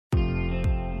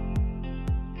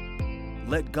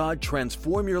Let God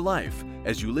transform your life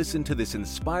as you listen to this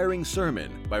inspiring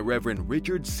sermon by Reverend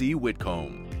Richard C.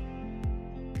 Whitcomb.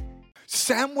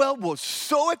 Samuel was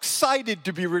so excited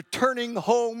to be returning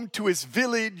home to his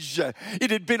village. It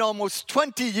had been almost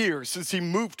 20 years since he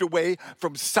moved away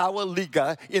from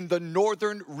Sawaliga in the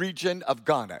northern region of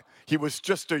Ghana. He was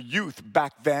just a youth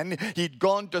back then. He'd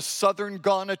gone to southern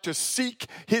Ghana to seek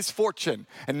his fortune.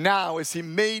 And now, as he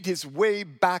made his way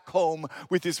back home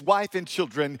with his wife and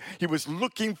children, he was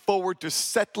looking forward to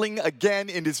settling again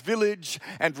in his village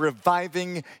and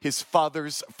reviving his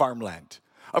father's farmland.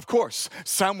 Of course,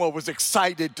 Samuel was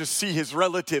excited to see his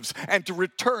relatives and to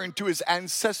return to his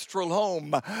ancestral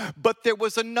home. But there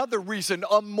was another reason,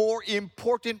 a more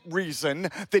important reason,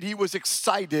 that he was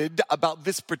excited about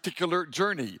this particular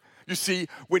journey. You see,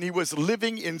 when he was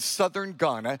living in southern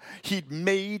Ghana, he'd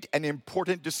made an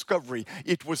important discovery.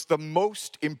 It was the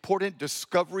most important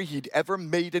discovery he'd ever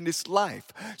made in his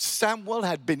life. Samuel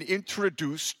had been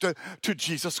introduced to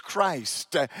Jesus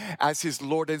Christ as his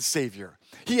Lord and Savior.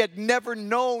 He had never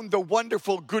known the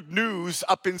wonderful good news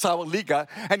up in Sawaliga,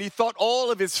 and he thought all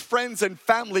of his friends and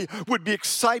family would be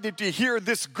excited to hear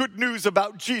this good news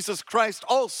about Jesus Christ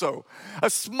also. A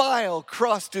smile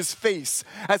crossed his face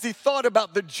as he thought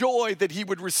about the joy that he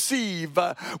would receive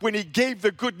when he gave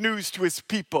the good news to his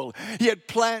people. He had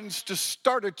plans to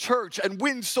start a church and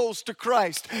win souls to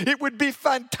Christ. It would be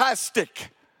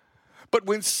fantastic. But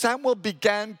when Samuel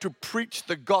began to preach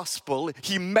the gospel,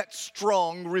 he met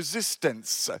strong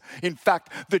resistance. In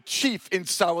fact, the chief in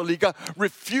Sawaliga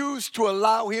refused to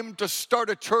allow him to start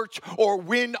a church or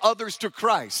win others to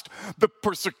Christ. The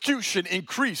persecution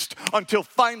increased until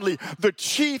finally the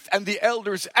chief and the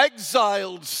elders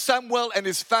exiled Samuel and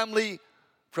his family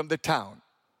from the town.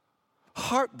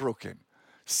 Heartbroken,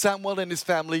 Samuel and his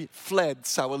family fled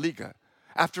Sawaliga.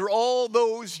 After all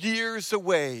those years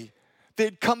away,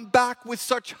 they'd come back with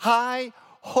such high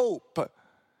hope.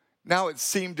 Now it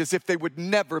seemed as if they would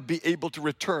never be able to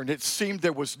return. It seemed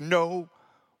there was no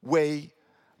way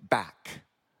back.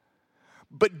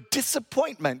 But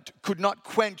disappointment could not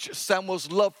quench Samuel's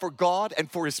love for God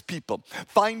and for his people.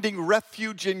 Finding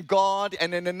refuge in God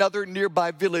and in another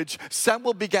nearby village,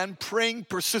 Samuel began praying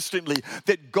persistently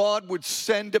that God would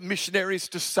send missionaries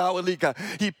to Sawaliga.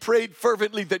 He prayed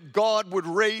fervently that God would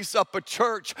raise up a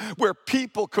church where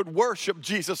people could worship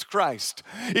Jesus Christ.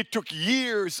 It took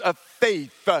years of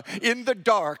faith in the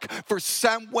dark for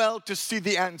Samuel to see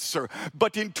the answer.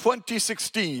 But in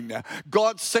 2016,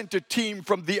 God sent a team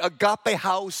from the Agape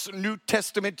House New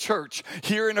Testament Church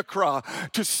here in Accra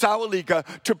to Sawaliga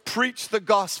to preach the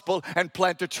gospel and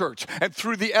plant a church. And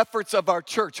through the efforts of our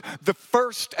church, the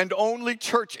first and only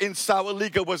church in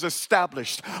Sawaliga was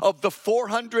established. Of the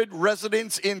 400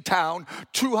 residents in town,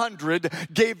 200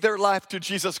 gave their life to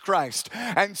Jesus Christ.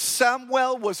 And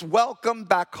Samuel was welcomed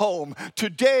back home.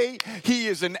 Today, he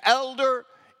is an elder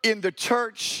in the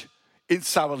church in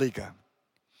Sawaliga.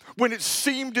 When it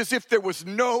seemed as if there was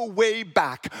no way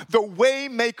back, the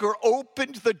Waymaker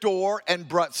opened the door and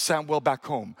brought Samuel back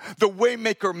home. The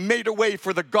Waymaker made a way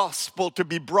for the gospel to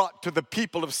be brought to the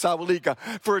people of Sawaliga,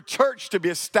 for a church to be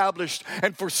established,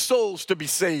 and for souls to be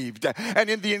saved. And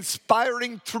in the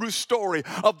inspiring true story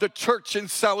of the church in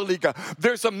Sawaliga,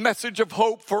 there's a message of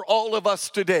hope for all of us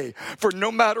today. For no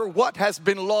matter what has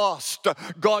been lost,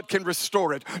 God can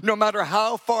restore it. No matter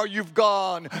how far you've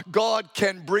gone, God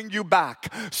can bring you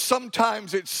back.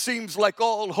 Sometimes it seems like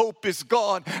all hope is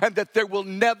gone and that there will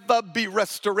never be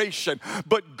restoration.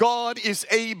 But God is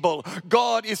able,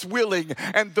 God is willing,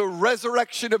 and the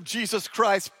resurrection of Jesus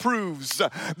Christ proves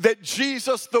that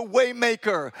Jesus, the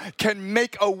Waymaker, can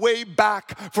make a way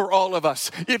back for all of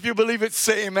us. If you believe it,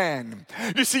 say amen.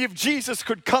 You see, if Jesus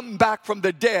could come back from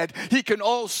the dead, he can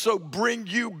also bring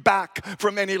you back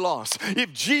from any loss.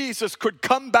 If Jesus could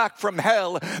come back from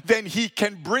hell, then he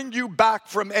can bring you back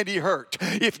from any hurt.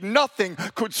 If nothing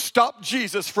could stop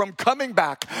Jesus from coming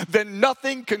back, then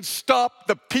nothing can stop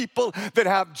the people that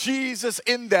have Jesus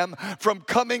in them from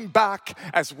coming back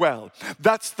as well.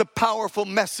 That's the powerful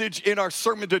message in our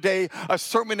sermon today, a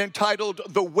sermon entitled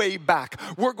The Way Back.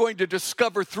 We're going to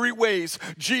discover 3 ways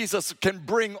Jesus can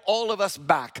bring all of us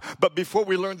back. But before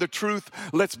we learn the truth,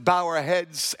 let's bow our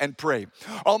heads and pray.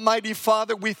 Almighty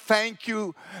Father, we thank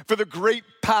you for the great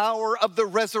power of the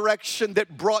resurrection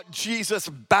that brought Jesus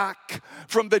back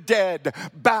from from the dead,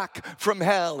 back from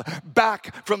hell,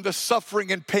 back from the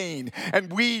suffering and pain.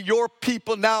 And we, your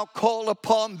people, now call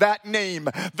upon that name,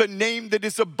 the name that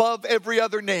is above every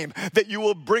other name, that you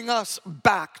will bring us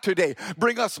back today.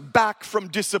 Bring us back from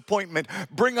disappointment.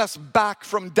 Bring us back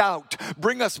from doubt.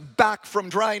 Bring us back from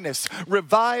dryness.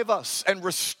 Revive us and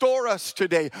restore us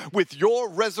today with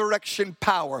your resurrection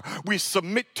power. We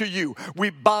submit to you. We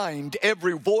bind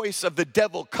every voice of the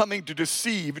devil coming to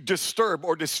deceive, disturb,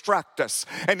 or distract us.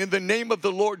 And in the name of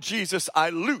the Lord Jesus, I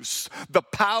loose the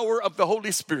power of the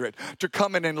Holy Spirit to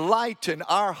come and enlighten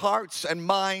our hearts and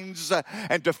minds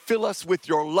and to fill us with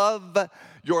your love,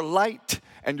 your light,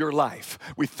 and your life.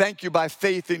 We thank you by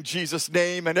faith in Jesus'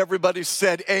 name. And everybody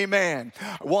said amen.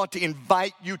 I want to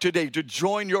invite you today to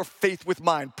join your faith with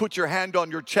mine. Put your hand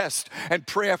on your chest and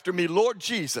pray after me. Lord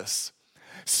Jesus,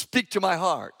 speak to my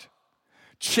heart.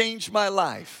 Change my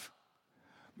life.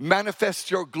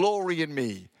 Manifest your glory in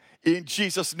me. In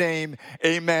Jesus' name,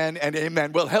 amen and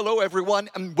amen. Well, hello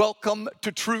everyone, and welcome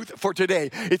to Truth for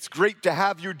Today. It's great to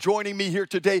have you joining me here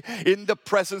today in the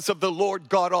presence of the Lord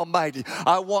God Almighty.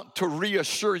 I want to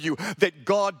reassure you that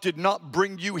God did not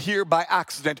bring you here by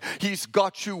accident. He's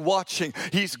got you watching.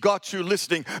 He's got you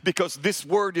listening, because this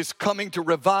word is coming to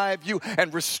revive you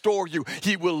and restore you.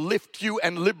 He will lift you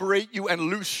and liberate you and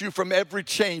loose you from every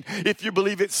chain. If you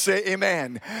believe it, say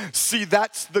amen. See,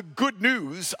 that's the good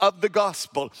news of the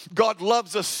gospel. God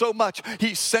loves us so much,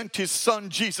 He sent His Son,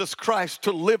 Jesus Christ,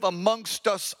 to live amongst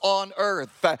us on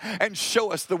earth and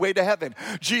show us the way to heaven.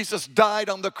 Jesus died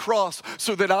on the cross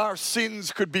so that our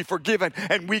sins could be forgiven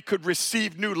and we could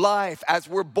receive new life as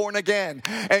we're born again.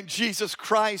 And Jesus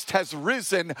Christ has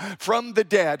risen from the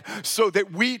dead so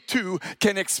that we too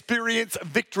can experience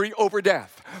victory over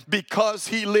death. Because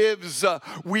He lives,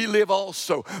 we live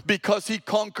also. Because He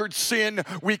conquered sin,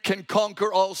 we can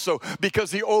conquer also.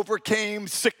 Because He overcame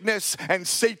sickness and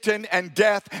Satan and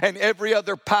death and every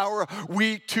other power,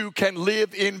 we too can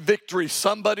live in victory.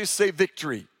 Somebody say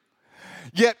victory.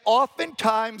 Yet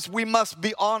oftentimes we must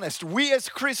be honest. We as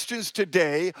Christians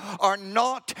today are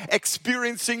not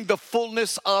experiencing the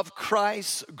fullness of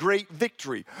Christ's great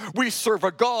victory. We serve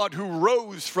a God who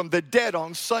rose from the dead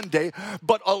on Sunday,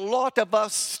 but a lot of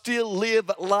us still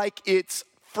live like it's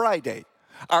Friday.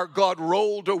 Our God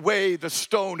rolled away the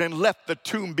stone and left the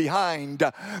tomb behind,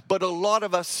 but a lot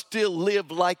of us still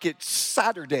live like it's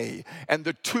Saturday and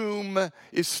the tomb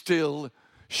is still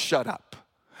shut up.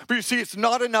 But you see, it's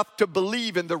not enough to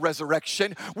believe in the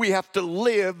resurrection. We have to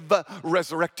live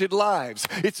resurrected lives.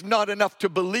 It's not enough to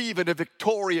believe in a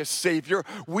victorious Savior.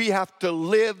 We have to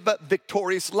live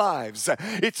victorious lives.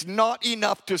 It's not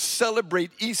enough to celebrate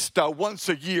Easter once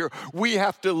a year. We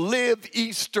have to live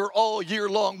Easter all year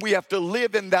long. We have to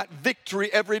live in that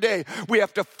victory every day. We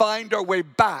have to find our way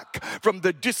back from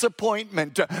the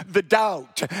disappointment, the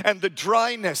doubt, and the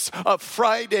dryness of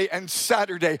Friday and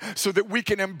Saturday so that we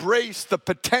can embrace the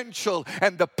potential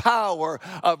and the power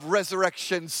of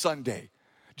Resurrection Sunday.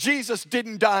 Jesus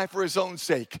didn't die for His own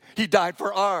sake. He died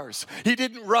for ours. He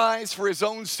didn't rise for His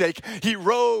own sake. He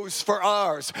rose for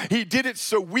ours. He did it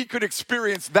so we could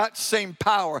experience that same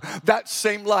power, that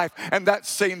same life, and that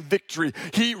same victory.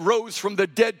 He rose from the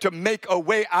dead to make a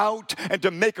way out and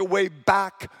to make a way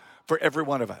back for every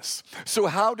one of us. So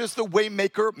how does the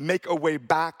Waymaker make a way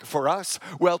back for us?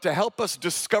 Well, to help us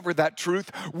discover that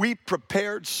truth, we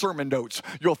prepared sermon notes.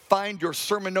 You'll find your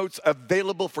sermon notes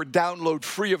available for download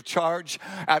free of charge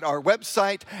at our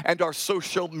website and our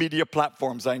social media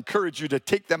platforms. I encourage you to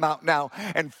take them out now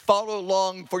and follow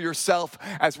along for yourself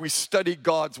as we study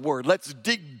God's Word. Let's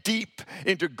dig deep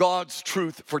into God's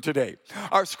truth for today.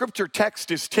 Our scripture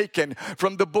text is taken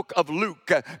from the book of Luke,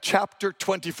 chapter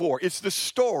 24. It's the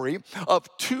story of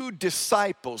two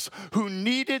disciples who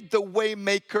needed the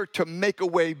Waymaker to make a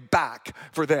way back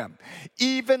for them.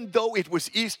 Even though it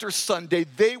was Easter Sunday,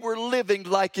 they were living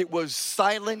like it was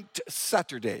Silent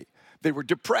Saturday. They were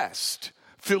depressed,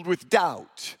 filled with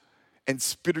doubt, and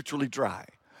spiritually dry.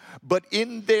 But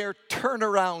in their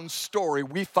turnaround story,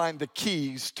 we find the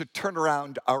keys to turn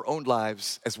around our own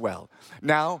lives as well.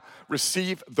 Now,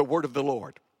 receive the word of the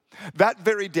Lord. That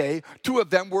very day, two of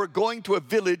them were going to a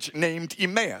village named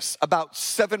Emmaus, about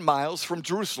 7 miles from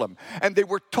Jerusalem. And they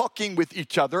were talking with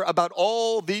each other about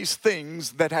all these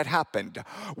things that had happened.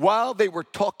 While they were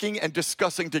talking and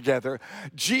discussing together,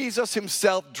 Jesus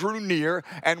Himself drew near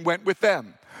and went with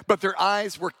them. But their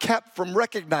eyes were kept from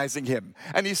recognizing Him.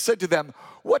 And He said to them,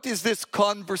 "What is this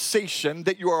conversation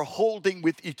that you are holding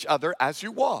with each other as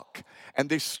you walk?" And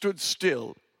they stood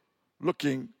still,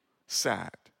 looking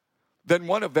sad. Then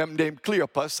one of them, named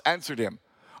Cleopas, answered Him,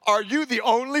 Are you the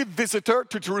only visitor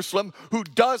to Jerusalem who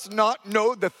does not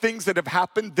know the things that have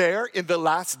happened there in the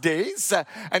last days?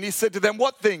 And he said to them,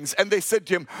 what things? And they said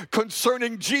to him,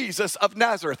 concerning Jesus of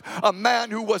Nazareth, a man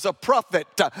who was a prophet,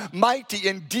 mighty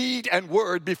in deed and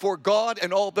word before God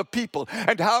and all the people,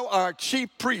 and how our chief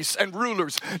priests and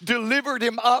rulers delivered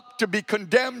him up to be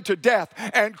condemned to death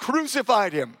and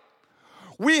crucified him.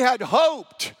 We had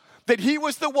hoped that he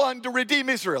was the one to redeem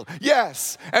Israel.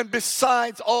 Yes, and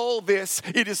besides all this,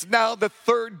 it is now the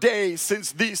third day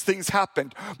since these things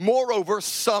happened. Moreover,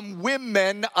 some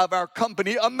women of our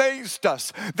company amazed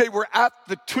us. They were at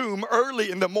the tomb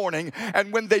early in the morning,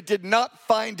 and when they did not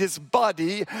find his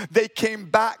body, they came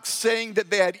back saying that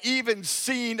they had even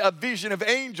seen a vision of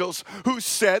angels who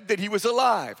said that he was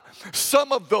alive.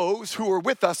 Some of those who were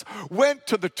with us went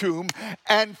to the tomb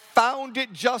and found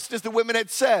it just as the women had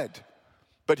said.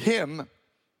 But him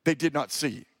they did not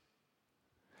see.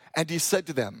 And he said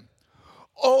to them,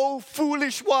 O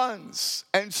foolish ones,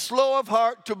 and slow of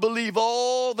heart to believe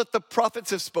all that the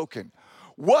prophets have spoken.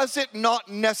 Was it not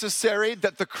necessary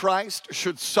that the Christ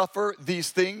should suffer these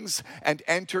things and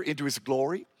enter into his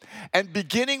glory? And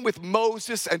beginning with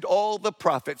Moses and all the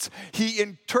prophets, he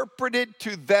interpreted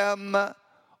to them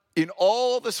in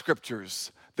all the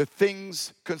scriptures the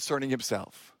things concerning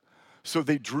himself. So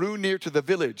they drew near to the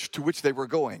village to which they were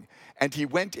going, and he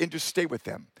went in to stay with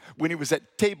them. When he was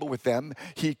at table with them,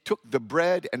 he took the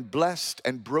bread and blessed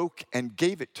and broke and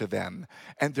gave it to them.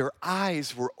 And their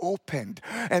eyes were opened,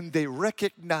 and they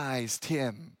recognized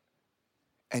him.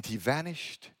 And he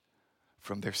vanished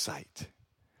from their sight.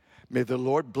 May the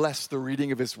Lord bless the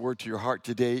reading of his word to your heart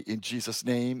today in Jesus'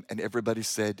 name. And everybody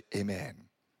said, amen.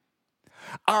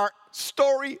 Our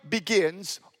story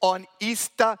begins on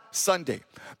Easter Sunday.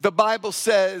 The Bible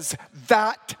says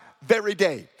that very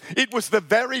day. It was the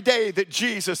very day that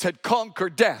Jesus had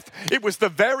conquered death. It was the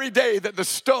very day that the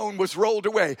stone was rolled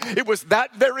away. It was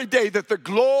that very day that the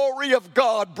glory of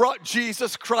God brought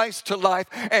Jesus Christ to life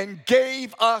and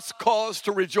gave us cause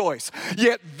to rejoice.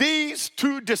 Yet these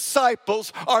two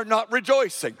disciples are not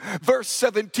rejoicing. Verse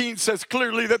 17 says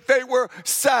clearly that they were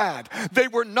sad. They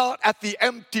were not at the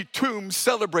empty tomb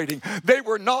celebrating. They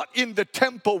were not in the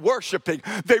temple worshiping.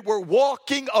 They were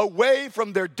walking away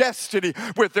from their destiny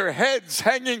with their heads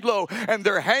hanging low and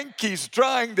their hankies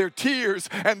drying their tears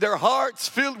and their hearts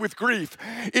filled with grief.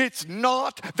 It's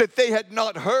not that they had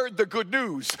not heard the good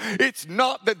news. It's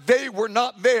not that they were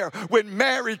not there when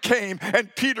Mary came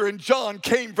and Peter and John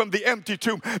came from the empty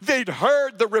tomb. They'd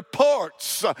heard the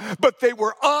reports, but they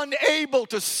were unable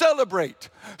to celebrate.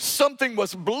 Something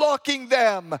was blocking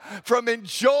them from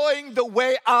enjoying the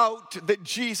way out that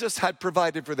Jesus had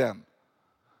provided for them.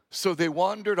 So they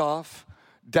wandered off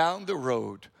down the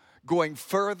road, going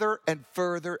further and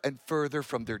further and further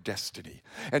from their destiny.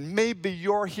 And maybe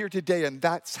you're here today and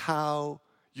that's how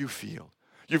you feel.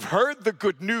 You've heard the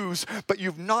good news, but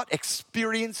you've not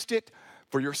experienced it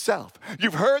for yourself.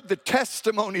 You've heard the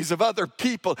testimonies of other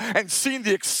people and seen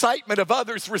the excitement of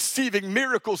others receiving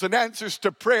miracles and answers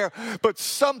to prayer, but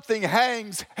something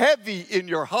hangs heavy in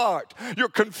your heart. You're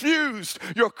confused,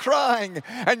 you're crying,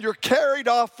 and you're carried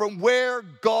off from where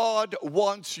God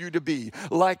wants you to be.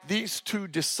 Like these two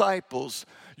disciples,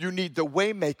 you need the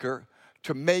waymaker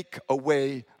to make a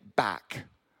way back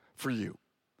for you.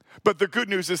 But the good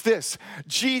news is this: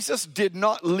 Jesus did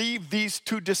not leave these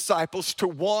two disciples to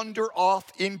wander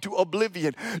off into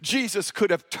oblivion. Jesus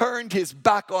could have turned his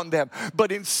back on them,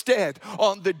 but instead,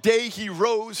 on the day he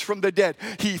rose from the dead,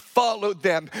 he followed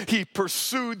them, he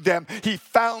pursued them, he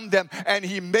found them, and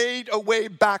he made a way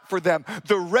back for them.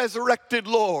 The resurrected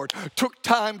Lord took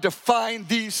time to find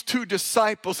these two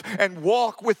disciples and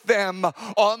walk with them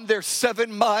on their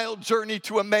 7-mile journey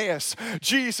to Emmaus.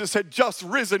 Jesus had just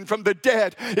risen from the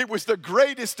dead. It was the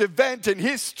greatest event in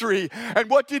history.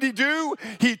 And what did he do?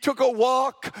 He took a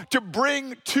walk to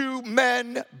bring two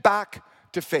men back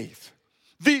to faith.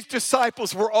 These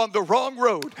disciples were on the wrong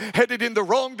road, headed in the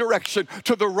wrong direction,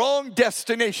 to the wrong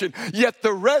destination. Yet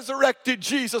the resurrected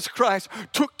Jesus Christ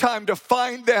took time to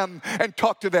find them and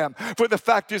talk to them. For the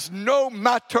fact is, no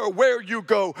matter where you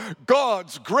go,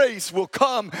 God's grace will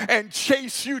come and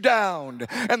chase you down.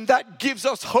 And that gives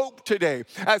us hope today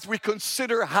as we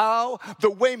consider how the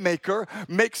waymaker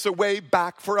makes a way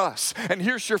back for us. And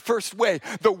here's your first way.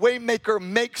 The waymaker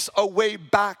makes a way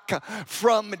back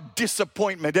from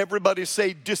disappointment. Everybody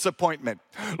say disappointment.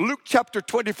 Luke chapter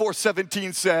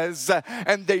 24:17 says,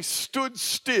 and they stood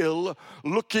still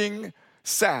looking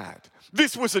sad.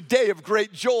 This was a day of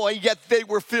great joy, yet they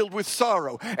were filled with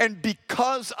sorrow. And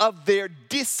because of their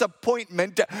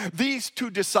disappointment, these two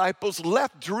disciples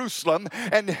left Jerusalem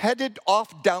and headed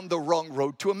off down the wrong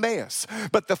road to Emmaus.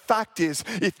 But the fact is,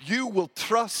 if you will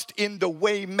trust in the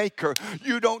way maker,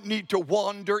 you don't need to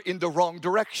wander in the wrong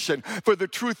direction. For the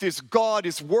truth is, God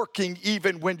is working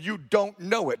even when you don't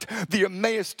know it. The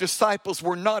Emmaus disciples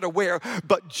were not aware,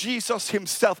 but Jesus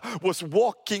himself was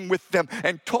walking with them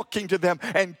and talking to them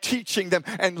and teaching them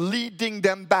and leading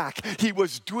them back. He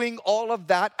was doing all of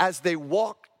that as they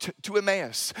walked to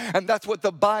Emmaus. And that's what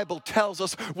the Bible tells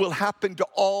us will happen to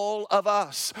all of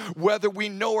us, whether we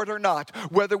know it or not,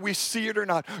 whether we see it or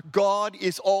not. God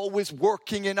is always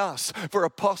working in us. For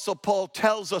Apostle Paul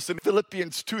tells us in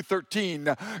Philippians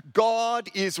 2:13, God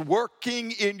is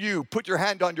working in you. Put your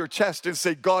hand on your chest and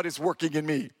say, God is working in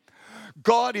me.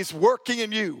 God is working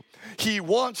in you. He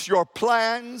wants your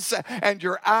plans and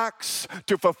your acts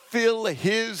to fulfill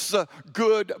His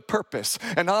good purpose.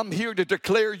 And I'm here to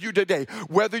declare you today,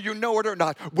 whether you know it or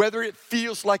not, whether it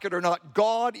feels like it or not,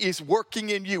 God is working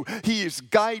in you. He is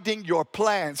guiding your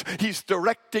plans. He's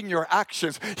directing your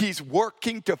actions. He's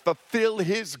working to fulfill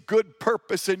His good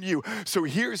purpose in you. So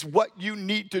here's what you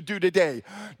need to do today.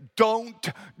 Don't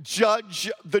judge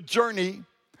the journey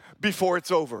before it's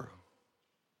over.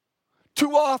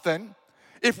 Too often,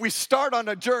 if we start on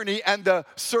a journey and the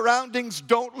surroundings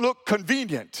don't look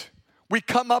convenient, we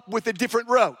come up with a different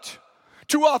route.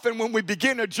 Too often when we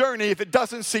begin a journey, if it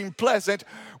doesn't seem pleasant,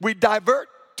 we divert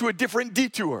to a different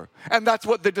detour. And that's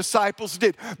what the disciples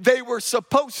did. They were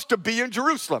supposed to be in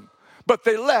Jerusalem, but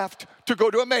they left to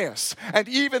go to Emmaus. And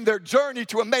even their journey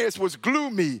to Emmaus was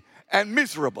gloomy and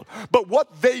miserable. But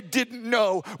what they didn't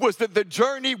know was that the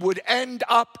journey would end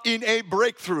up in a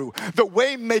breakthrough. The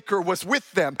Waymaker was with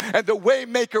them, and the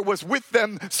Waymaker was with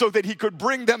them so that He could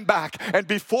bring them back. And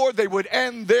before they would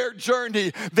end their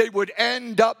journey, they would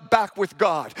end up back with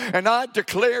God. And I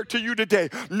declare to you today,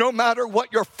 no matter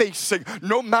what you're facing,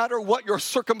 no matter what your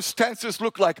circumstances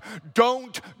look like,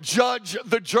 don't judge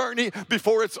the journey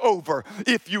before it's over.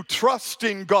 If you trust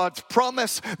in God's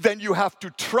promise, then you have to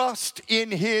trust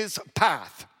in His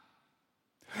path.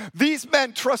 These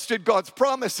men trusted God's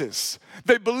promises.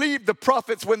 They believed the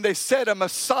prophets when they said a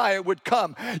Messiah would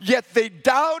come. Yet they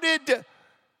doubted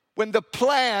when the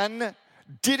plan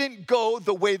didn't go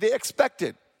the way they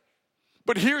expected.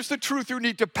 But here's the truth you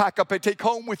need to pack up and take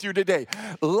home with you today.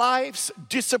 Life's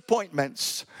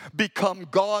disappointments become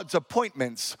God's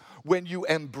appointments when you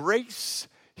embrace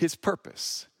His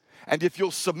purpose. And if you'll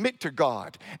submit to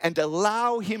God and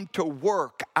allow Him to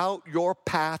work out your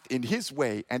path in His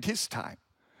way and His time,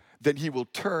 then He will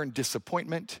turn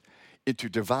disappointment into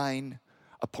divine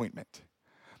appointment.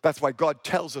 That's why God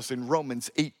tells us in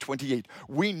Romans 8:28,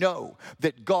 we know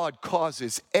that God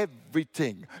causes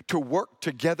everything to work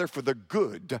together for the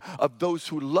good of those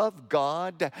who love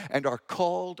God and are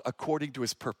called according to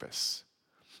His purpose.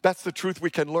 That's the truth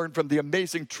we can learn from the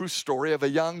amazing true story of a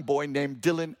young boy named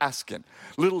Dylan Askin.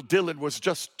 Little Dylan was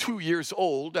just 2 years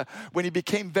old when he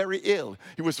became very ill.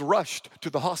 He was rushed to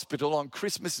the hospital on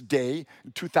Christmas Day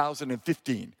in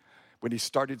 2015 when he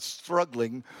started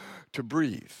struggling to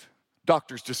breathe.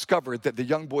 Doctors discovered that the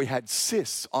young boy had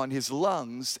cysts on his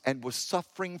lungs and was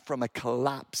suffering from a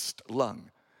collapsed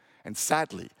lung. And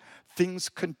sadly, things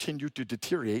continued to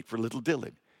deteriorate for little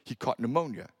Dylan. He caught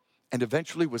pneumonia and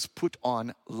eventually was put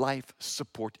on life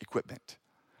support equipment.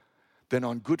 Then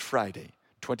on Good Friday,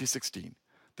 2016,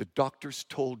 the doctors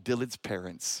told Dylan's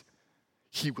parents,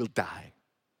 he will die.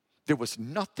 There was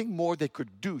nothing more they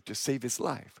could do to save his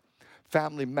life.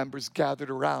 Family members gathered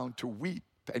around to weep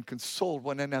and console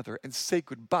one another and say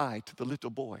goodbye to the little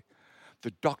boy.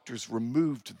 The doctors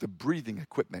removed the breathing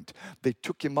equipment. They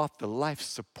took him off the life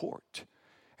support,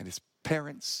 and his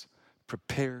parents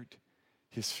prepared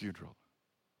his funeral.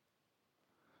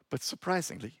 But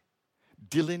surprisingly,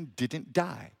 Dylan didn't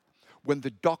die. When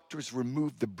the doctors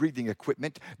removed the breathing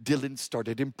equipment, Dylan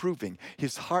started improving.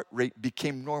 His heart rate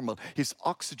became normal. His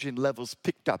oxygen levels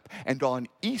picked up. And on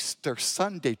Easter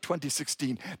Sunday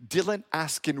 2016, Dylan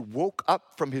Askin woke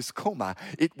up from his coma.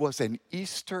 It was an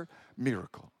Easter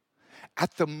miracle.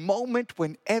 At the moment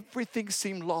when everything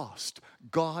seemed lost,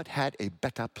 God had a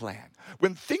better plan.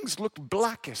 When things looked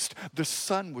blackest, the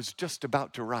sun was just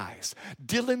about to rise.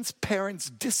 Dylan's parents'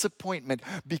 disappointment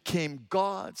became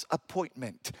God's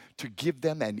appointment to give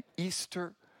them an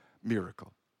Easter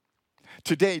miracle.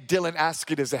 Today, Dylan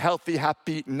Askin is a healthy,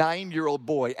 happy 9-year-old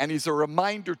boy, and he's a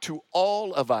reminder to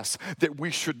all of us that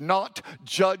we should not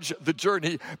judge the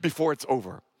journey before it's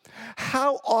over.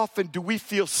 How often do we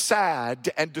feel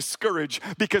sad and discouraged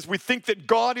because we think that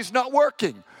God is not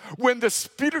working, when the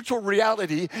spiritual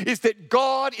reality is that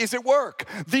God is at work?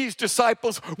 These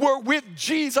disciples were with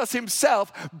Jesus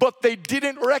himself, but they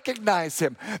didn't recognize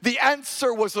him. The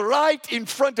answer was right in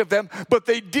front of them, but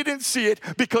they didn't see it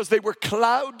because they were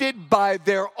clouded by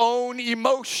their own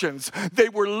emotions. They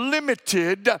were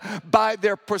limited by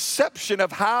their perception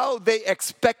of how they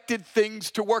expected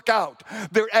things to work out.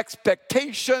 Their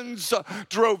expectations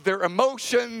drove their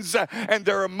emotions, and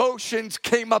their emotions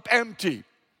came up empty.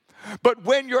 But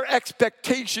when your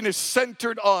expectation is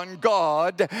centered on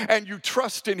God and you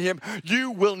trust in him,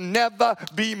 you will never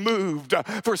be moved.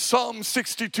 For Psalm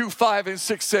 62, 5 and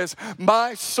 6 says,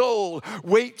 my soul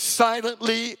waits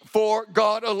silently for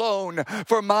God alone,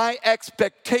 for my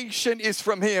expectation is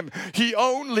from him. He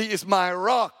only is my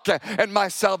rock and my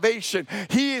salvation.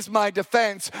 He is my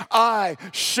defense. I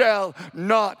shall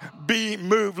not be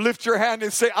moved. Lift your hand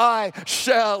and say, I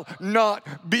shall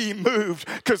not be moved.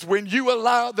 Because when you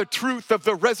allow the truth of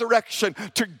the resurrection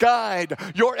to guide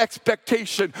your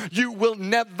expectation, you will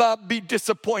never be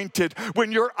disappointed.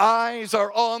 When your eyes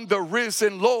are on the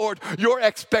risen Lord, your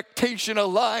expectation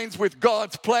aligns with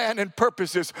God's plan and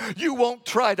purposes. You won't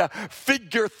try to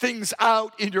figure things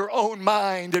out in your own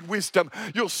mind and wisdom.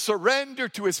 You'll surrender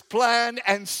to his plan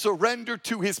and surrender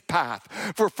to his path.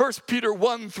 For 1 Peter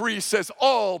 1:3 says,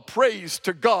 all praise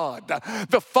to God,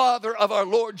 the Father of our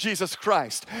Lord Jesus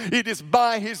Christ. It is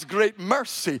by his great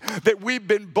mercy that we've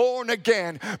been born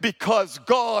again, because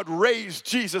God raised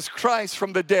Jesus Christ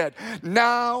from the dead.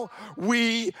 Now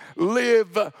we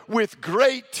live with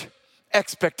great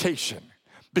expectation.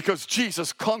 Because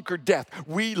Jesus conquered death,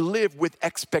 we live with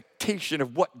expectation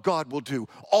of what God will do.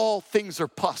 All things are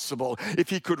possible. If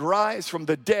he could rise from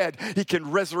the dead, he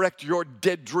can resurrect your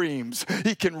dead dreams.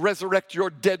 He can resurrect your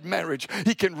dead marriage.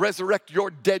 He can resurrect your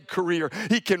dead career.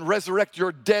 He can resurrect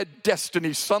your dead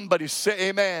destiny. Somebody say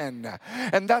amen.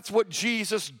 And that's what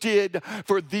Jesus did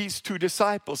for these two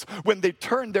disciples. When they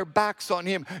turned their backs on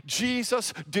him,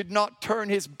 Jesus did not turn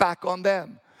his back on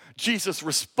them. Jesus'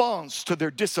 response to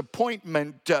their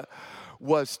disappointment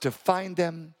was to find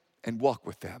them and walk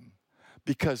with them.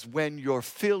 Because when you're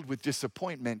filled with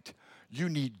disappointment, you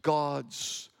need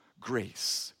God's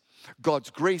grace. God's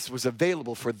grace was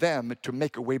available for them to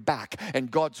make a way back.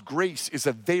 And God's grace is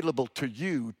available to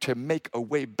you to make a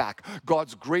way back.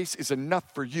 God's grace is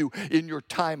enough for you in your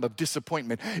time of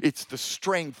disappointment. It's the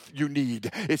strength you need.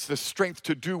 It's the strength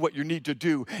to do what you need to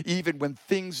do, even when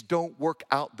things don't work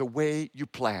out the way you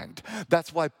planned.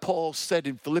 That's why Paul said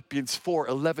in Philippians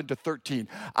 4:11-13,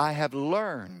 I have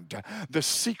learned the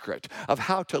secret of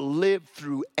how to live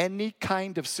through any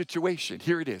kind of situation.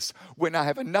 Here it is. When I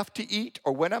have enough to eat,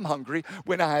 or when I'm hungry,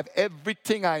 when I have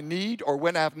everything I need, or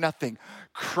when I have nothing.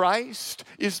 Christ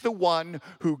is the one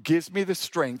who gives me the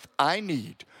strength I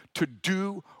need to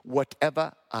do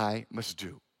whatever I must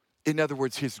do. In other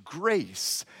words, his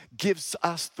grace gives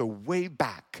us the way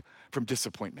back from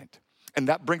disappointment. And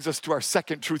that brings us to our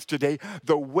second truth today.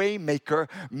 The waymaker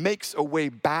makes a way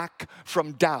back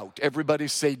from doubt. Everybody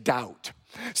say doubt.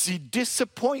 See,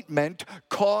 disappointment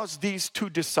caused these two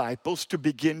disciples to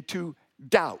begin to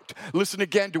doubt. Listen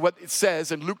again to what it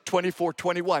says in Luke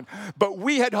 24:21. But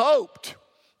we had hoped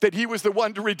that he was the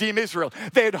one to redeem Israel.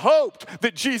 They had hoped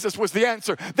that Jesus was the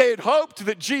answer. They had hoped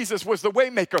that Jesus was the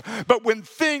waymaker. But when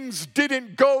things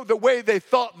didn't go the way they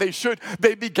thought they should,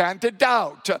 they began to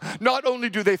doubt. Not only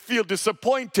do they feel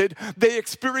disappointed, they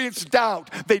experienced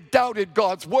doubt. They doubted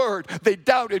God's word. They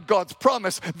doubted God's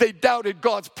promise. They doubted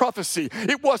God's prophecy.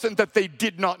 It wasn't that they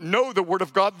did not know the word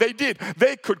of God. They did.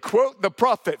 They could quote the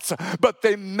prophets. But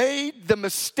they made the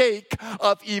mistake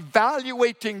of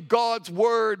evaluating God's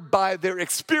word by their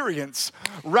experience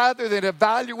rather than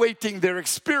evaluating their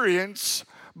experience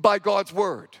by God's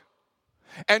word.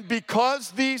 And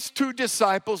because these two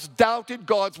disciples doubted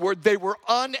God's word, they were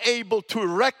unable to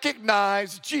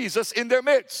recognize Jesus in their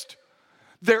midst.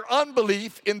 Their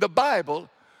unbelief in the Bible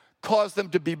caused them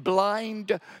to be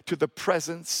blind to the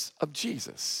presence of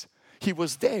Jesus. He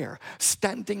was there,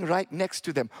 standing right next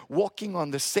to them, walking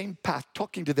on the same path,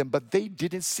 talking to them, but they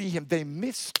didn't see him. They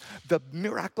missed the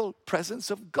miracle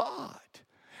presence of God.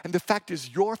 And the fact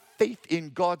is, your faith in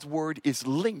God's word is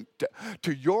linked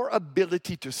to your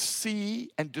ability to see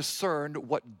and discern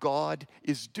what God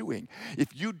is doing. If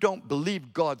you don't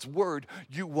believe God's word,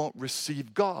 you won't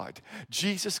receive God.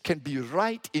 Jesus can be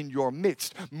right in your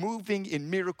midst, moving in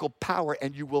miracle power,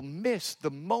 and you will miss the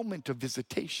moment of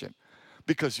visitation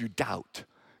because you doubt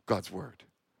God's word.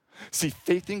 See,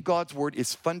 faith in God's word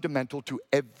is fundamental to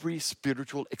every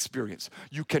spiritual experience.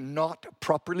 You cannot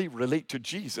properly relate to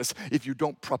Jesus if you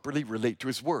don't properly relate to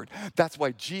his word. That's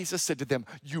why Jesus said to them,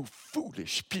 you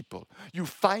foolish people, you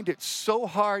find it so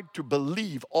hard to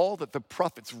believe all that the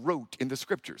prophets wrote in the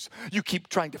scriptures. You keep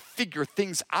trying to figure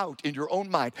things out in your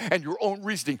own mind and your own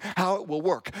reasoning, how it will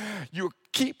work. You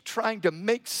keep trying to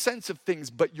make sense of things,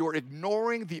 but you're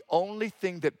ignoring the only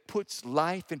thing that puts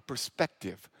life in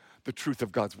perspective, the truth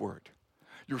of God's word.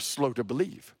 You're slow to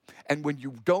believe. And when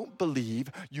you don't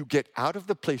believe, you get out of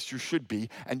the place you should be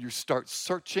and you start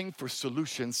searching for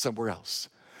solutions somewhere else.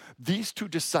 These two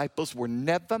disciples were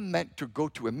never meant to go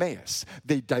to Emmaus.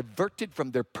 They diverted from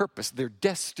their purpose. Their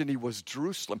destiny was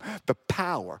Jerusalem. The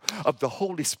power of the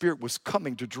Holy Spirit was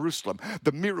coming to Jerusalem.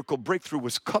 The miracle breakthrough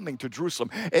was coming to Jerusalem.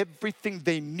 Everything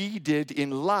they needed in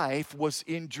life was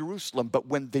in Jerusalem. But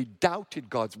when they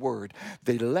doubted God's word,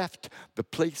 they left the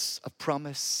place of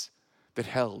promise that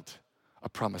held a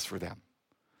promise for them.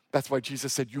 That's why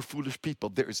Jesus said, you foolish people,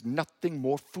 there is nothing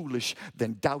more foolish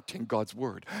than doubting God's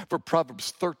word. For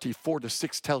Proverbs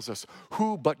 30:4-6 tells us,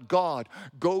 who but God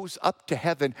goes up to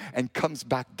heaven and comes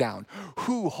back down?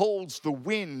 Who holds the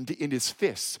wind in his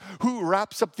fists? Who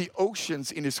wraps up the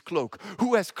oceans in his cloak?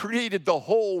 Who has created the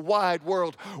whole wide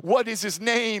world? What is his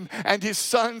name and his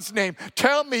son's name?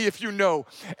 Tell me if you know.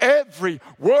 Every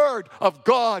word of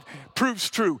God proves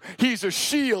true. He's a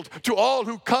shield to all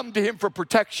who come to him for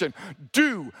protection.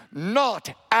 Do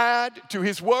not add to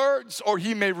his words, or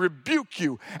he may rebuke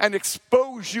you and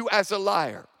expose you as a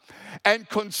liar. And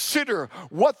consider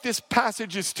what this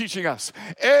passage is teaching us.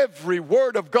 Every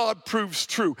word of God proves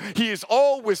true. He is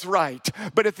always right.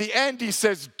 But at the end he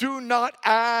says, do not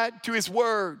add to his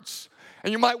words.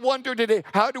 And you might wonder today,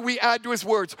 how do we add to his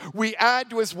words? We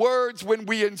add to his words when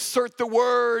we insert the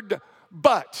word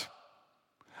but.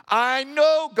 I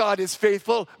know God is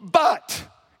faithful, but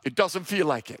it doesn't feel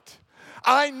like it.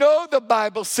 I know the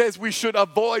Bible says we should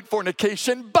avoid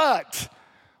fornication, but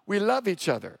we love each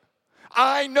other.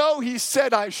 I know he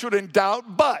said I shouldn't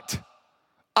doubt, but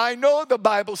I know the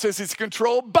Bible says it's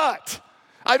control, but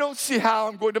I don't see how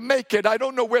I'm going to make it. I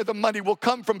don't know where the money will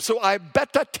come from, so I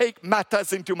better take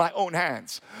matters into my own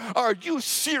hands. Are you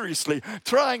seriously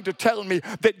trying to tell me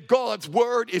that God's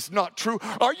word is not true?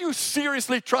 Are you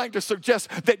seriously trying to suggest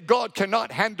that God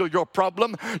cannot handle your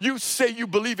problem? You say you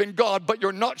believe in God, but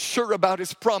you're not sure about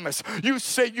his promise. You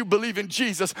say you believe in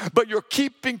Jesus, but you're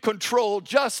keeping control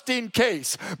just in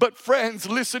case. But friends,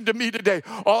 listen to me today.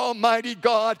 Almighty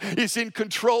God is in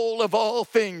control of all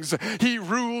things. He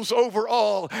rules over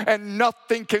all, and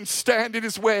nothing can stand in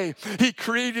his way. He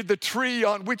created the tree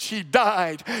on which he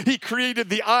died. He created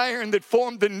the iron that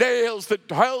formed the nails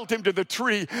that held him to the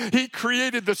tree. He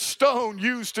created the stone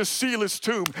used to seal his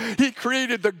tomb. He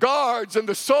created the guards and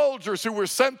the soldiers who were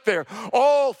sent there.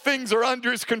 All things are under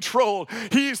his control.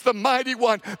 He's the mighty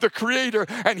one, the creator,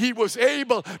 and he was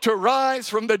able to rise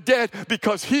from the dead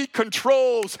because he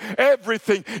controls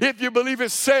everything. If you believe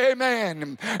it, say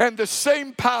amen. And the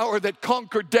same power that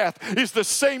conquered death is the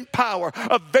same power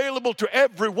available to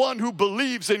everyone who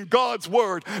believes in God's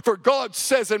word. For God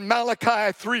says in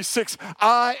Malachi 3:6,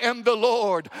 I am the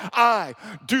Lord, I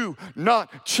do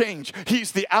not change.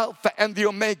 He's the Alpha and the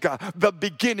Omega, the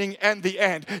beginning and the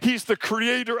end. He's the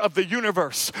creator of the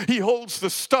universe. He holds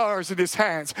the stars in his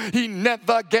hands. He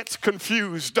never gets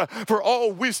confused, for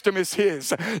all wisdom is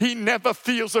his. He never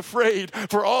feels afraid,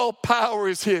 for all power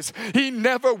is his. He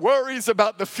never worries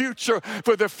about the future,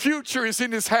 for the future is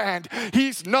in his hand.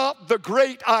 He's not the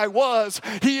great I was.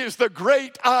 He is the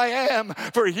great I am.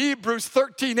 For Hebrews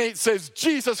 13:8 says,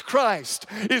 Jesus Christ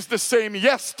is the same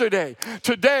yesterday,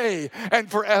 today, and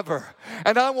forever.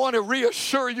 And I want to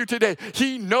reassure you today,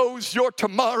 he knows your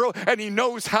tomorrow and he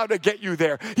knows how to get you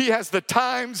there. He has the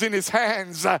times in his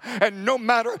hands, and no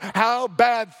matter how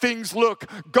bad things look,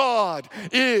 God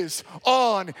is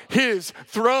on his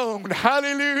throne.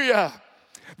 Hallelujah.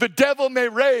 The devil may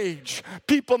rage,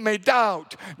 people may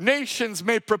doubt, nations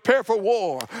may prepare for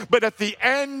war, but at the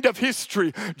end of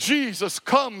history, Jesus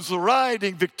comes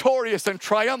riding victorious and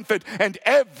triumphant, and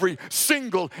every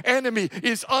single enemy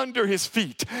is under his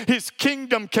feet. His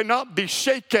kingdom cannot be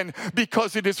shaken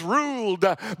because it is ruled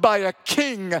by a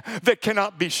king that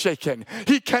cannot be shaken.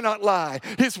 He cannot lie.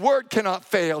 His word cannot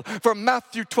fail. For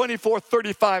Matthew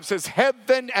 24:35 says,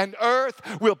 heaven and earth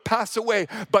will pass away,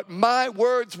 but my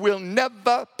words will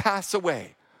never pass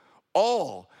away.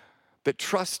 All that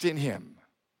trust in him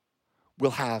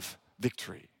will have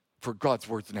victory, for God's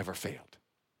words never failed.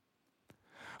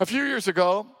 A few years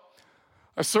ago,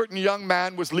 a certain young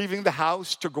man was leaving the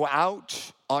house to go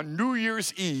out on New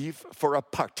Year's Eve for a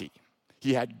party.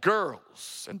 He had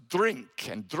girls and drink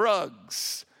and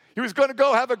drugs. He was going to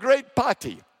go have a great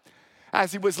party.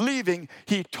 As he was leaving,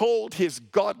 he told his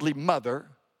godly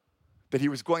mother that he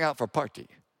was going out for a party.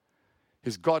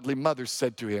 His godly mother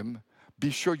said to him, "Be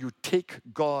sure you take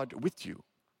God with you."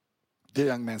 The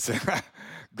young man said,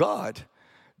 "God?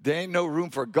 There ain't no room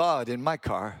for God in my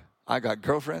car. I got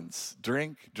girlfriends,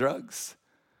 drink, drugs.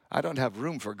 I don't have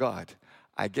room for God.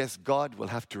 I guess God will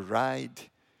have to ride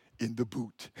in the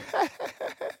boot."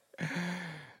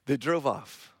 They drove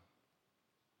off.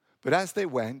 But as they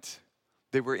went,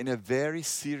 they were in a very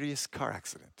serious car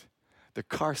accident. The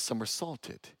car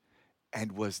somersaulted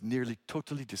and was nearly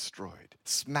totally destroyed,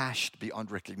 smashed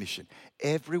beyond recognition.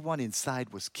 Everyone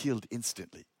inside was killed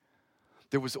instantly.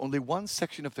 There was only one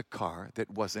section of the car that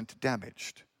wasn't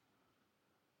damaged: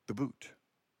 the boot.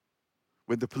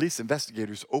 When the police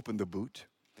investigators opened the boot,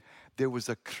 there was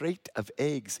a crate of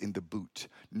eggs in the boot.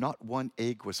 Not one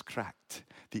egg was cracked.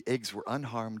 The eggs were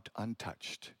unharmed,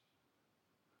 untouched.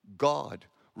 God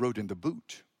rode in the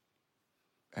boot,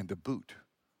 and the boot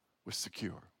was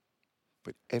secure.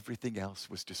 But everything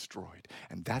else was destroyed.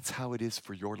 And that's how it is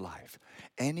for your life.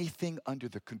 Anything under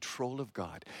the control of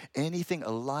God, anything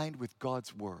aligned with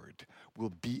God's word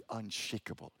will be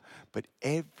unshakable. But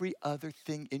every other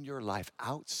thing in your life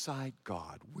outside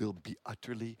God will be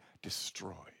utterly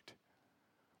destroyed.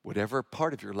 Whatever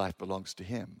part of your life belongs to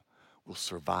Him will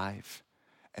survive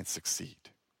and succeed.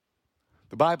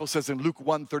 The Bible says in Luke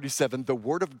 1:37, the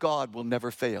word of God will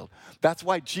never fail. That's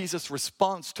why Jesus'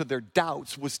 response to their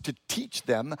doubts was to teach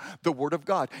them the word of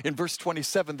God. In verse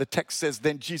 27, the text says,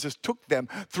 then Jesus took them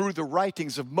through the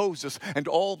writings of Moses and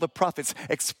all the prophets,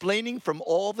 explaining from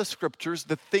all the scriptures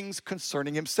the things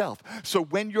concerning himself. So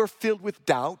when you're filled with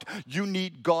doubt, you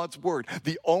need God's word.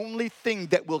 The only thing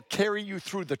that will carry you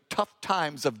through the tough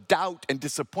times of doubt and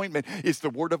disappointment is the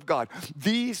word of God.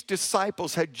 These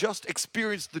disciples had just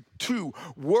experienced the two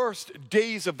worst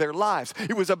days of their lives.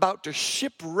 It was about to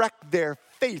shipwreck their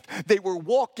faith. They were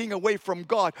walking away from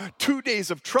God. 2 days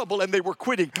of trouble and they were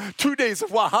quitting. 2 days of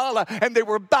wahala and they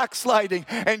were backsliding.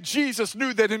 And Jesus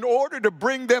knew that in order to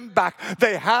bring them back,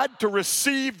 they had to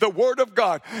receive the word of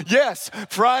God. Yes,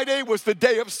 Friday was the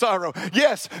day of sorrow.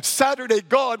 Yes, Saturday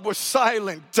God was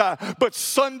silent. But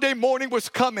Sunday morning was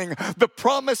coming. The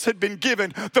promise had been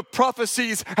given. The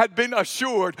prophecies had been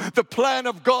assured. The plan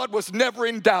of God was never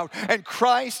in doubt. And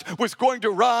Christ was going to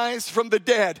rise from the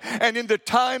dead. And in the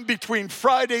time between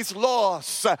Friday's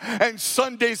loss and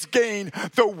Sunday's gain,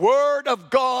 the word of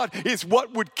God is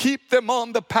what would keep them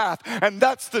on the path. And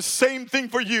that's the same thing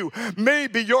for you.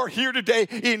 Maybe you're here today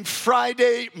in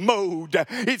Friday mode.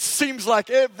 It seems like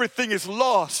everything is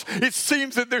lost. It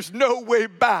seems that there's no way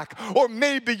back. Or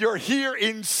maybe you're here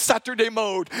in Saturday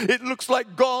mode. It looks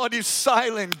like God is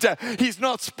silent. He's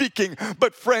not speaking.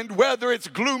 But friend, whether it's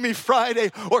gloomy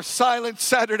Friday or silent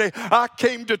Saturday, I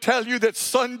came to tell you that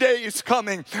Sunday is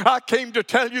coming. I came to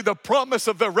tell you the promise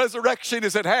of the resurrection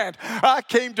is at hand. I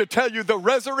came to tell you the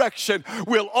resurrection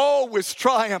will always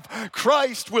triumph.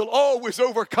 Christ will always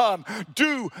overcome.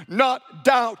 Do not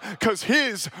doubt, because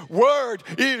his word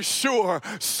is sure.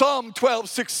 Psalm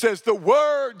 12:6 says, the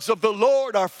words of the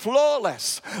Lord are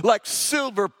flawless, like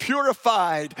silver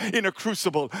purified in a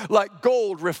crucible, like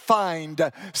gold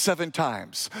refined 7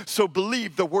 times. So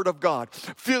believe the word of God.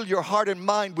 Fill your heart and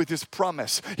mind with his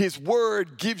promise. His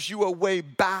word gives you a way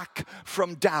back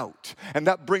from doubt. And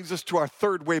that brings us to our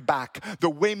third way back. The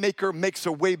waymaker makes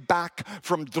a way back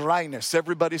from dryness.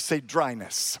 Everybody say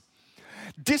dryness.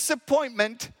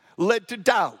 Disappointment led to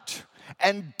doubt,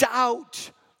 and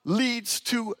doubt leads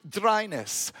to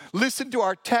dryness. Listen to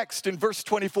our text in verse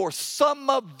 24. Some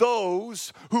of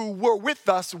those who were with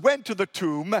us went to the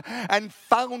tomb and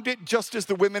found it just as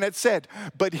the women had said,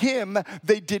 but him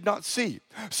they did not see.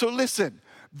 So listen,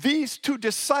 these 2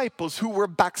 disciples who were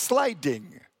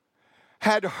backsliding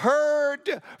had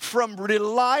heard from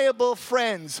reliable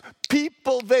friends,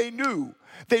 people they knew.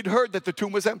 They'd heard that the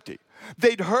tomb was empty.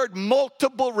 They'd heard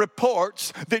multiple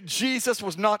reports that Jesus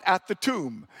was not at the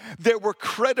tomb. There were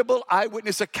credible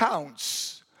eyewitness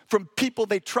accounts from people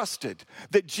they trusted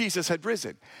that Jesus had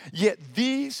risen. Yet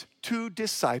these 2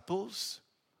 disciples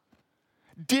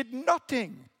did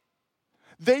nothing.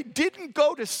 They didn't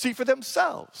go to see for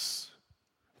themselves.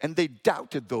 And they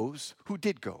doubted those who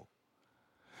did go.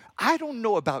 I don't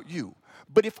know about you,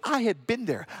 but if I had been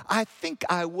there, I think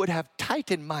I would have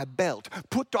tightened my belt,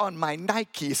 put on my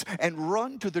Nikes, and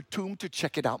run to the tomb to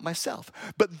check it out myself.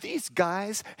 But these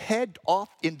guys head off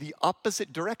in the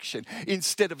opposite direction.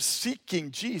 Instead of seeking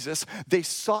Jesus, they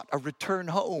sought a return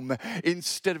home.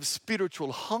 Instead of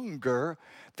spiritual hunger,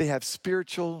 they have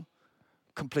spiritual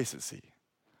complacency.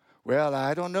 Well,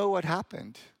 I don't know what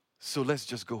happened, so let's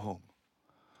just go home.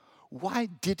 Why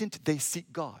didn't they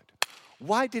seek God?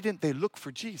 Why didn't they look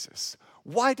for Jesus?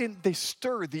 Why didn't they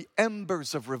stir the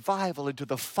embers of revival into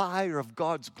the fire of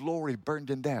God's glory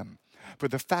burned in them? For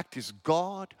the fact is,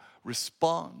 God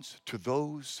responds to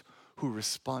those who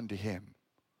respond to him.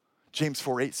 James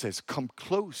 4:8 says, come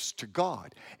close to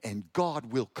God, and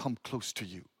God will come close to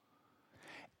you.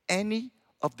 Any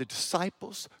of the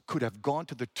disciples could have gone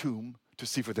to the tomb to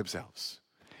see for themselves.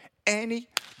 Any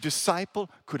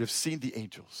disciple could have seen the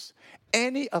angels.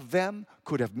 Any of them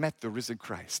could have met the risen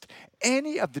Christ.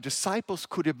 Any of the disciples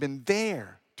could have been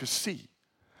there to see.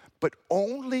 But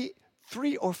only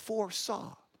 3 or 4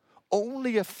 saw.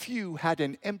 Only a few had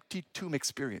an empty tomb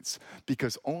experience,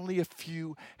 because only a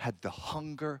few had the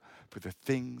hunger for the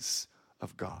things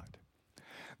of God.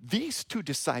 These 2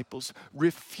 disciples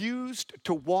refused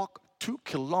to walk 2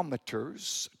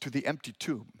 kilometers to the empty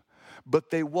tomb, but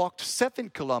they walked 7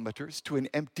 kilometers to an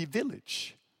empty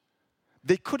village.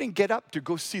 They couldn't get up to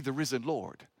go see the risen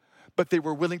Lord, but they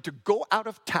were willing to go out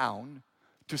of town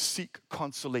to seek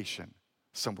consolation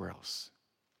somewhere else.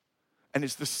 And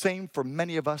it's the same for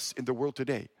many of us in the world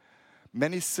today.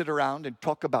 Many sit around and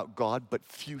talk about God, but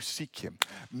few seek him.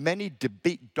 Many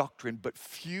debate doctrine, but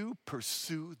few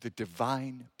pursue the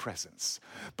divine presence.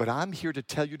 But I'm here to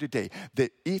tell you today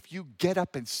that if you get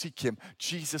up and seek him,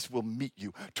 Jesus will meet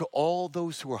you. To all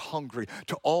those who are hungry,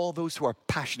 to all those who are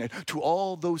passionate, to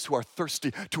all those who are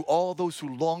thirsty, to all those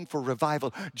who long for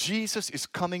revival, Jesus is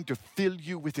coming to fill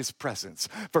you with his presence.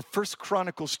 For 1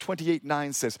 Chronicles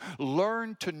 28:9 says,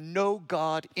 learn to know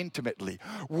God intimately.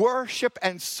 Worship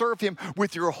and serve him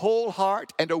with your whole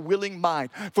heart and a willing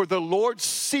mind. For the Lord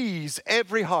sees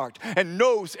every heart and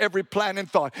knows every plan and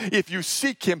thought. If you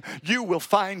seek him, you will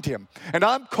find him. And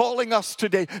I'm calling us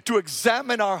today to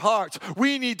examine our hearts.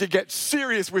 We need to get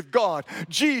serious with God.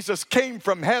 Jesus came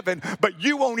from heaven, but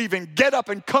you won't even get up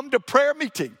and come to prayer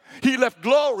meeting. He left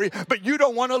glory, but you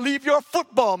don't want to leave your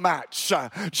football match.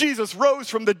 Jesus rose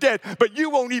from the dead, but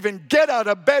you won't even get out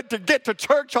of bed to get to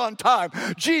church on time.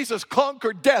 Jesus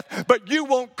conquered death, but you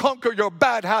won't conquer your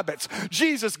bad habits.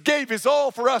 Jesus gave his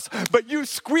all for us, but you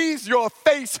squeeze your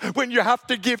face when you have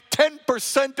to give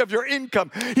 10% of your income.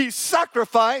 He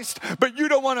sacrificed, but you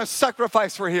don't want to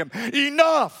sacrifice for him.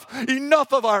 Enough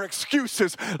of our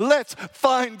excuses. Let's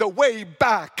find the way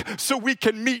back so we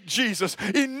can meet Jesus.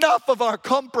 Enough of our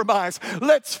compromise.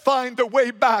 Let's find the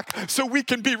way back so we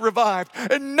can be revived.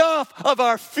 Enough of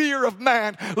our fear of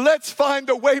man. Let's find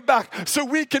the way back so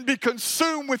we can be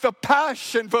consumed with a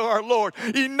passion for our Lord.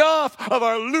 Enough of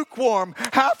our lukewarm,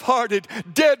 half-hearted,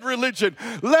 dead religion.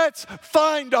 Let's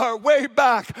find our way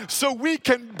back so we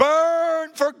can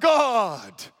burn for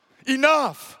God.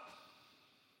 Enough.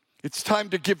 It's time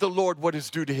to give the Lord what is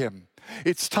due to him.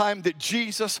 It's time that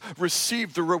Jesus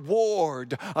received the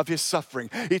reward of his suffering.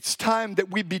 It's time that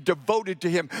we be devoted to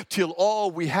him till all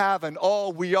we have and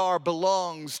all we are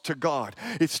belongs to God.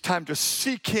 It's time to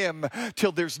seek him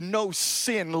till there's no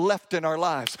sin left in our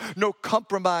lives, no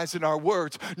compromise in our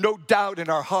words, no doubt in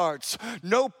our hearts,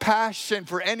 no passion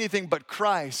for anything but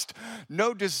Christ,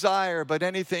 no desire but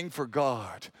anything for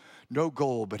God, no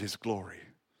goal but his glory.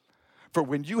 For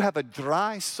when you have a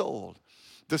dry soul,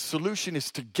 the solution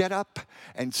is to get up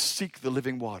and seek the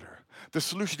living water. The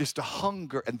solution is to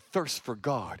hunger and thirst for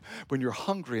God. When you're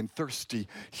hungry and thirsty,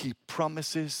 he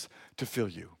promises to fill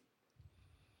you.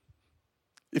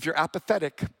 If you're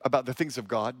apathetic about the things of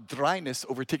God, dryness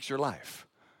overtakes your life.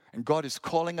 And God is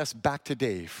calling us back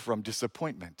today from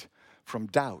disappointment, from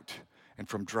doubt, and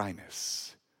from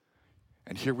dryness.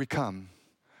 And here we come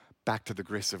back to the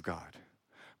grace of God.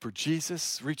 For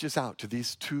Jesus reaches out to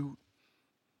these 2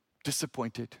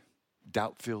 disappointed,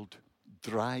 doubt-filled,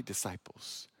 dry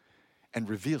disciples and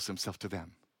reveals himself to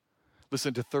them.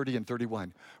 Listen to 30 and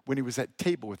 31. When he was at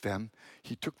table with them,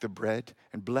 he took the bread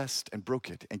and blessed and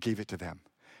broke it and gave it to them.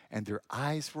 And their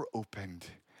eyes were opened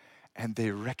and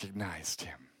they recognized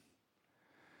him.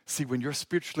 See, when you're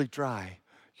spiritually dry,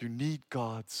 you need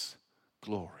God's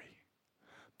glory.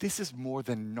 This is more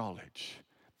than knowledge.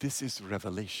 This is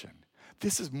revelation.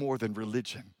 This is more than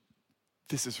religion.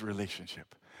 This is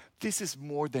relationship. This is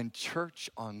more than church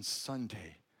on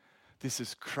Sunday. This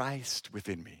is Christ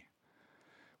within me.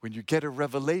 When you get a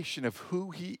revelation of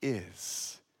who he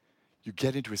is, you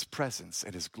get into his presence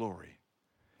and his glory,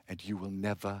 and you will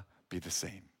never be the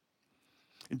same.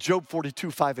 In Job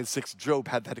 42, 5 and 6, Job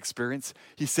had that experience.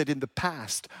 He said, in the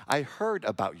past, I heard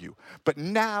about you, but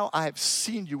now I have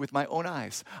seen you with my own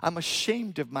eyes. I'm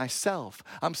ashamed of myself.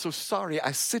 I'm so sorry.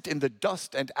 I sit in the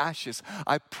dust and ashes.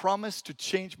 I promise to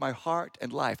change my heart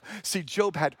and life. See,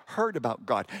 Job had heard about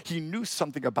God. He knew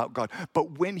something about God.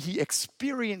 But when he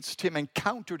experienced him,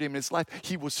 encountered him in his life,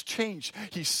 he was changed.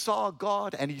 He saw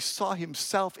God and he saw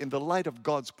himself in the light of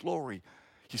God's glory.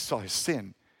 He saw his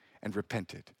sin and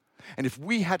repented. And if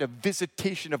we had a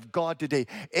visitation of God today,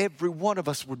 every one of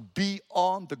us would be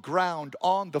on the ground,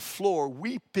 on the floor,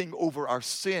 weeping over our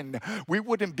sin. We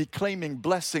wouldn't be claiming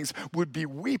blessings, we'd be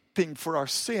weeping for our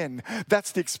sin.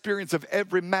 That's the experience of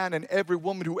every man and every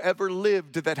woman who ever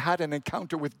lived that had an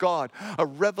encounter with God. A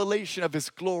revelation of his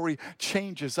glory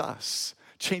changes us.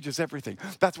 Changes everything.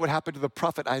 That's what happened to the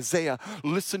prophet Isaiah.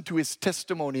 Listen to his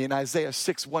testimony in Isaiah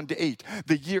 6, 1-8.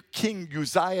 The year King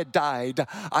Uzziah died,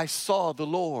 I saw the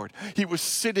Lord. He was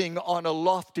sitting on a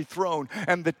lofty throne,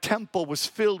 and the temple was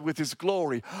filled with his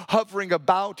glory. Hovering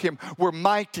about him were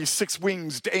mighty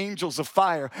six-winged angels of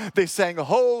fire. They sang,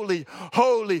 holy,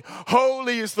 holy,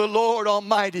 holy is the Lord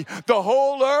Almighty. The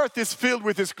whole earth is filled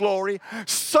with his glory.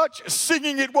 Such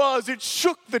singing it was, it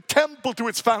shook the temple to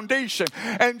its foundation,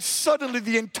 and suddenly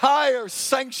the entire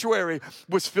sanctuary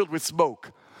was filled with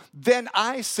smoke. Then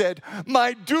I said,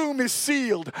 my doom is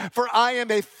sealed, for I am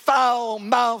a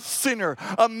foul-mouthed sinner,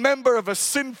 a member of a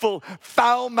sinful,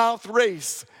 foul-mouthed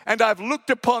race, and I've looked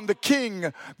upon the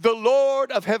King, the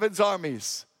Lord of heaven's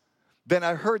armies. Then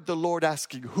I heard the Lord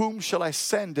asking, whom shall I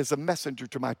send as a messenger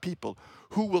to my people?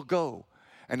 Who will go?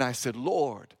 And I said,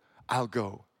 Lord, I'll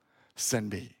go. Send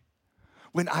me.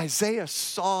 When Isaiah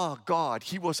saw God,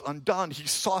 he was undone. He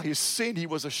saw his sin. He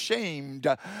was ashamed.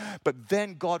 But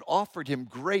then God offered him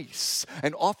grace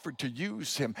and offered to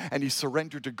use him, and he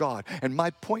surrendered to God. And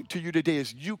my point to you today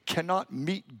is you cannot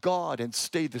meet God and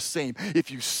stay the same.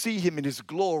 If you see him in his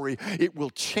glory, it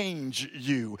will change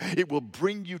you. It will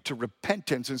bring you to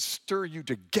repentance and stir you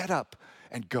to get up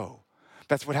and go.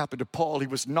 That's what happened to Paul. He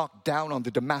was knocked down on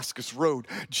the Damascus road.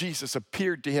 Jesus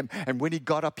appeared to him, and when he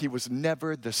got up, he was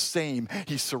never the same.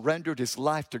 He surrendered his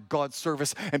life to God's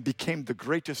service and became the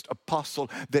greatest apostle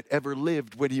that ever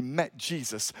lived when he met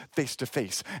Jesus face to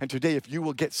face. And today, if you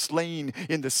will get slain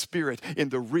in the Spirit, in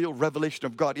the real revelation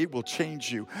of God, it will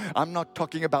change you. I'm not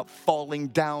talking about falling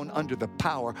down under the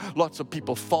power. Lots of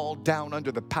people fall down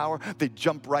under the power. They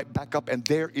jump right back up, and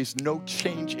there is no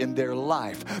change in their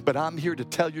life. But I'm here to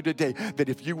tell you today that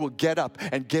if you will get up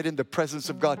and get in the presence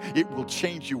of God, it will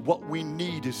change you. What we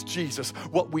need is Jesus.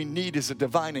 What we need is a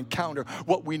divine encounter.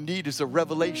 What we need is a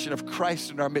revelation of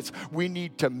Christ in our midst. We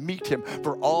need to meet him,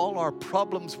 for all our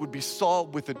problems would be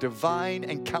solved with a divine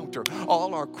encounter.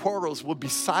 All our quarrels will be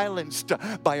silenced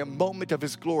by a moment of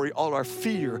his glory. All our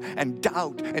fear and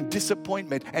doubt and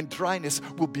disappointment and dryness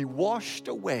will be washed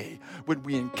away when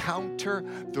we encounter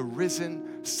the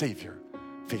risen Savior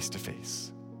face to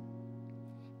face.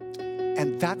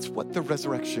 And that's what the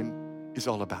resurrection is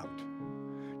all about.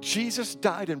 Jesus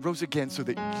died and rose again so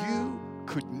that you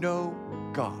could know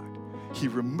God. He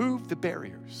removed the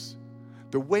barriers.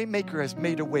 The Waymaker has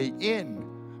made a way in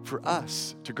for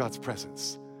us to God's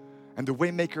presence. And the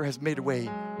Waymaker has made a way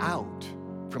out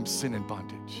from sin and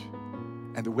bondage.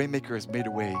 And the Waymaker has made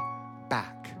a way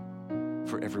back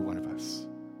for every one of us.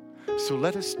 So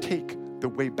let us take the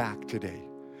way back today.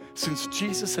 Since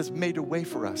Jesus has made a way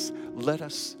for us, let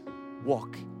us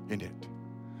walk in it.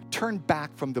 Turn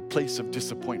back from the place of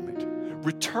disappointment.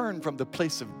 Return from the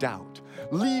place of doubt.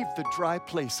 Leave the dry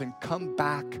place and come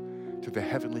back to the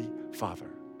Heavenly Father.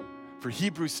 For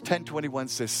Hebrews 10:21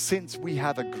 says, since we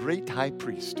have a great high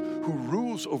priest who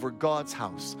rules over God's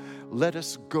house, let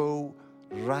us go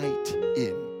right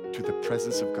in to the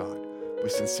presence of God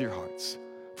with sincere hearts,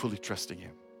 fully trusting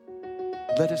him.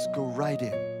 Let us go right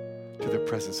in to the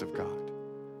presence of God.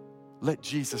 Let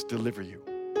Jesus deliver you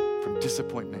from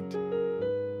disappointment,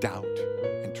 doubt,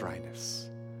 and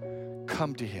dryness.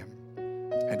 Come to him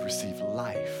and receive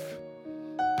life,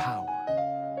 power,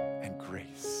 and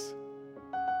grace.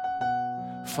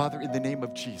 Father, in the name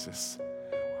of Jesus,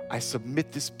 I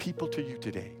submit this people to you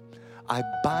today. I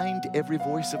bind every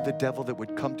voice of the devil that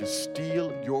would come to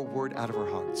steal your word out of our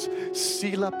hearts.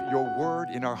 Seal up your word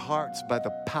in our hearts by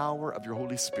the power of your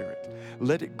Holy Spirit.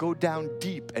 Let it go down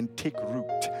deep and take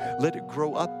root. Let it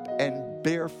grow up and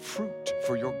bear fruit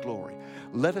for your glory.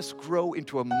 Let us grow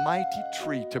into a mighty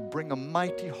tree to bring a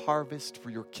mighty harvest for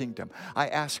your kingdom. I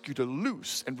ask you to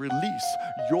loose and release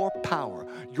your power,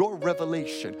 your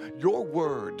revelation, your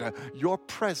word, your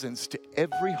presence to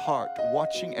every heart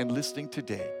watching and listening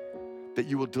today, that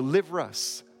you will deliver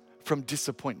us from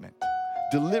disappointment,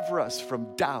 deliver us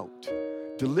from doubt,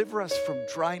 Deliver us from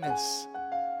dryness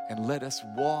and let us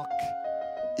walk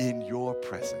in your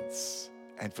presence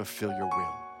and fulfill your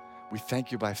will. We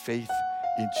thank you by faith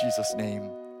in Jesus'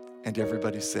 name. And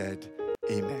everybody said,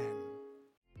 amen.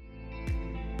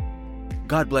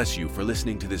 God bless you for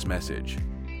listening to this message.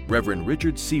 Reverend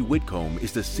Richard C. Whitcomb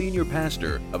is the senior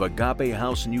pastor of Agape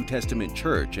House New Testament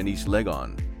Church in East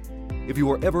Legon. If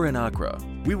you are ever in Accra,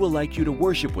 we would like you to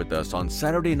worship with us on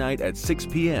Saturday night at 6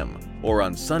 p.m. or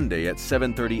on Sunday at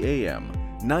 7:30 a.m.,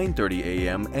 9:30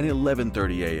 a.m., and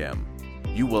 11:30 a.m.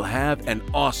 You will have an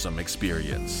awesome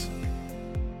experience.